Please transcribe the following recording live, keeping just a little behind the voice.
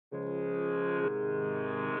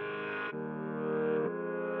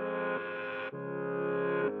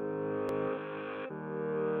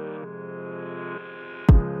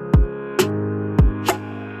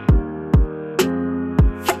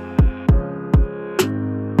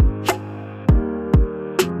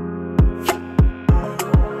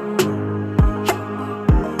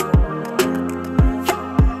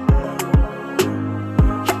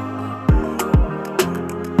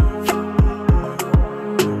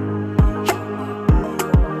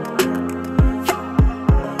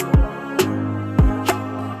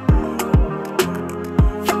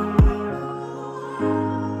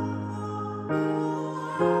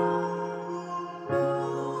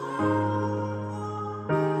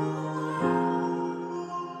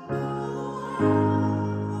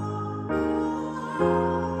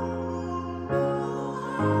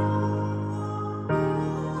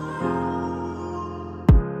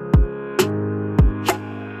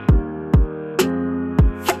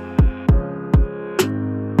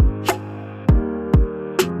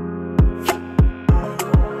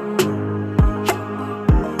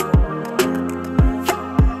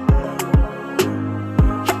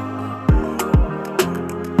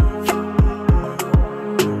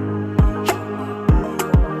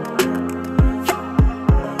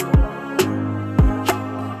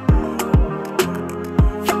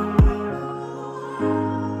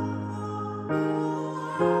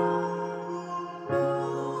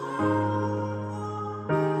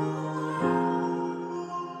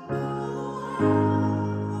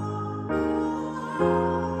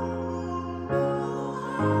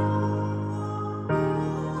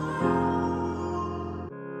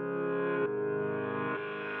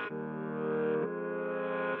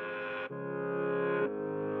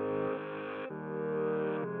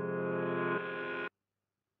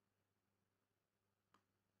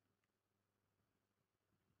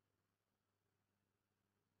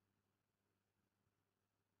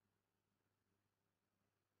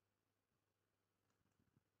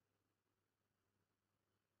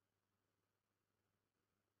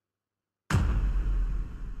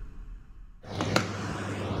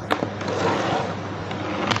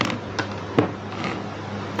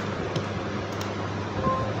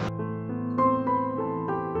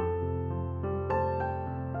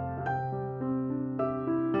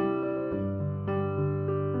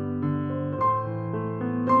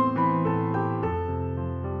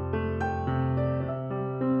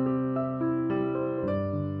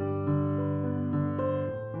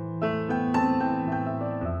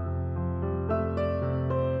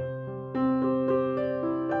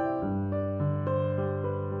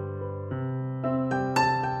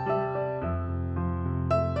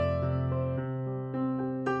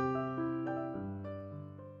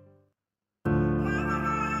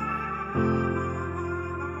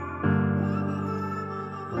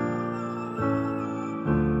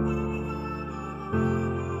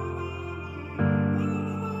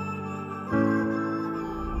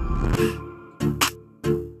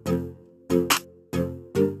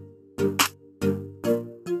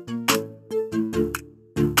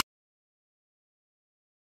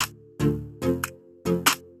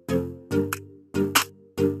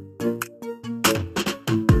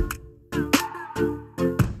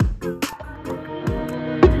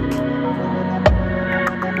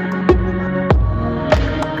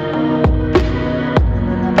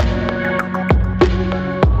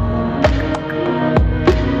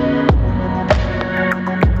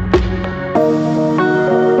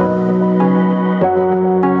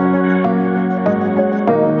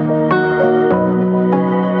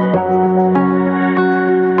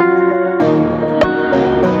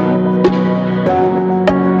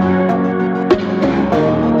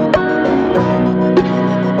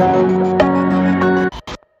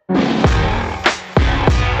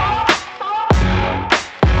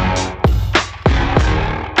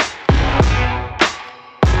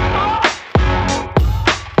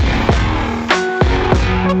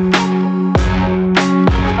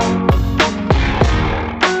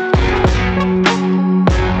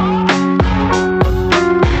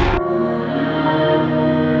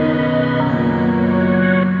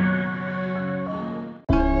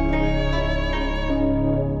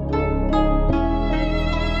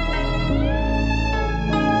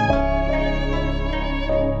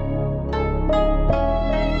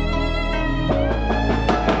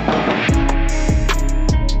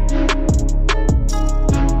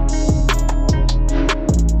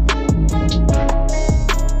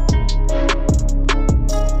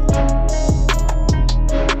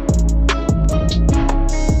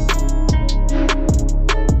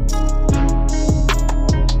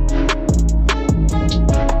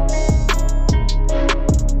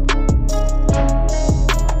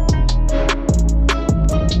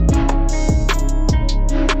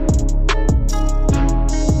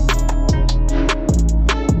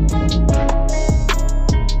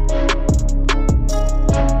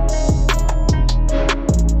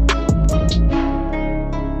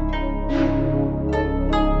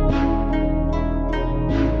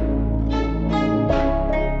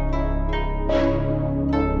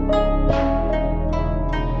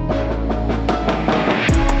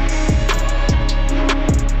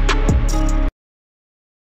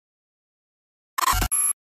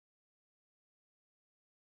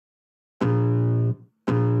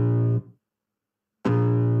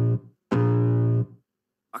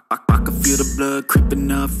feel the blood creeping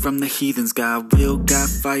up from the heathens. Got will, got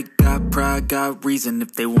fight, got pride, got reason.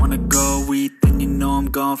 If they wanna go eat, then you know I'm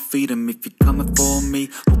gon' feed them. If you're coming for me,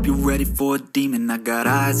 hope you're ready for a demon. I got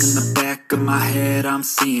eyes in the back of my head, I'm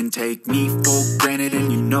seeing. Take me for granted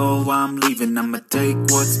and you know I'm leaving. I'ma take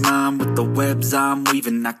what's mine with the webs I'm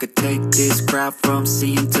weaving. I could take this crowd from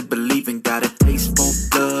seeing to believing. Got a taste for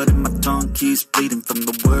blood and my tongue keeps bleeding from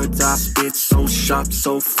the words I spit. So sharp,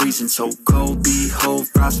 so freezing, so cold. Behold,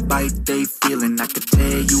 frostbite they feeling. I could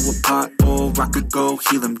tear you apart or I could go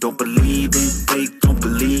heal them. Don't believe in fate, don't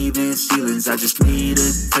believe in ceilings. I just need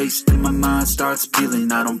a taste and my mind starts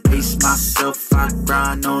peeling. I don't pace myself, I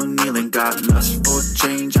grind on kneeling. Got lust for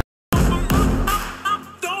change.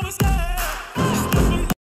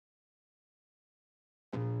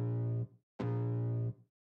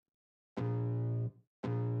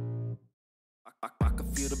 I can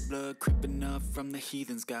feel the blood creeping up from the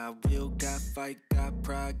heathens. Got will, got fight, got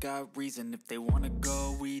pride, got reason. If they wanna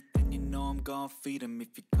go eat, then you know I'm gon' feed them.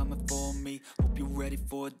 If you're coming for me, hope you're ready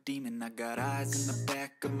for a demon. I got eyes in the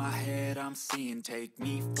back of my head, I'm seeing. Take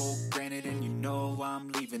me for granted and you know I'm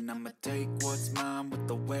leaving. I'ma take what's mine with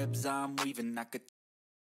the webs I'm weaving. I could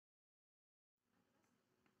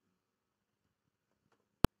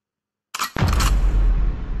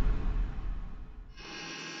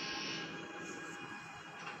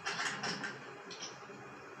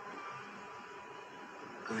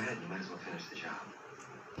Go ahead, you might as well finish the job.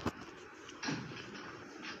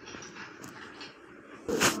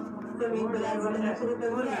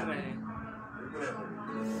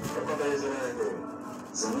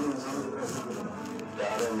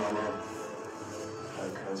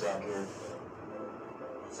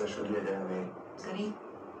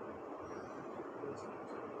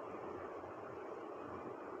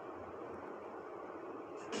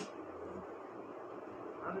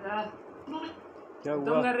 क्या हुआ?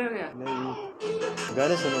 तुम कर रहे हो क्या? नहीं,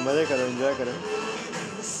 गाने सुनो, मजे करो, एंजॉय करो।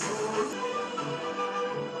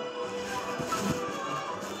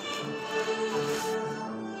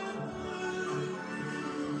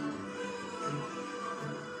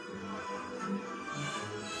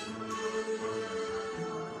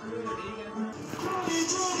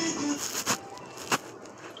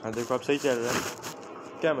 हाँ देखो अब सही चल रहा है।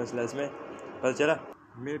 क्या मसला इसमें पता चला?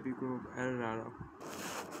 मैं भी को एरर आ रहा हूँ।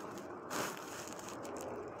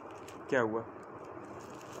 क्या हुआ?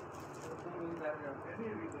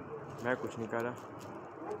 मैं कुछ नहीं कर रहा।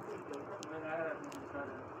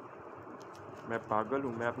 मैं पागल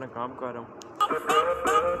हूँ, मैं अपना काम कर रहा हूँ।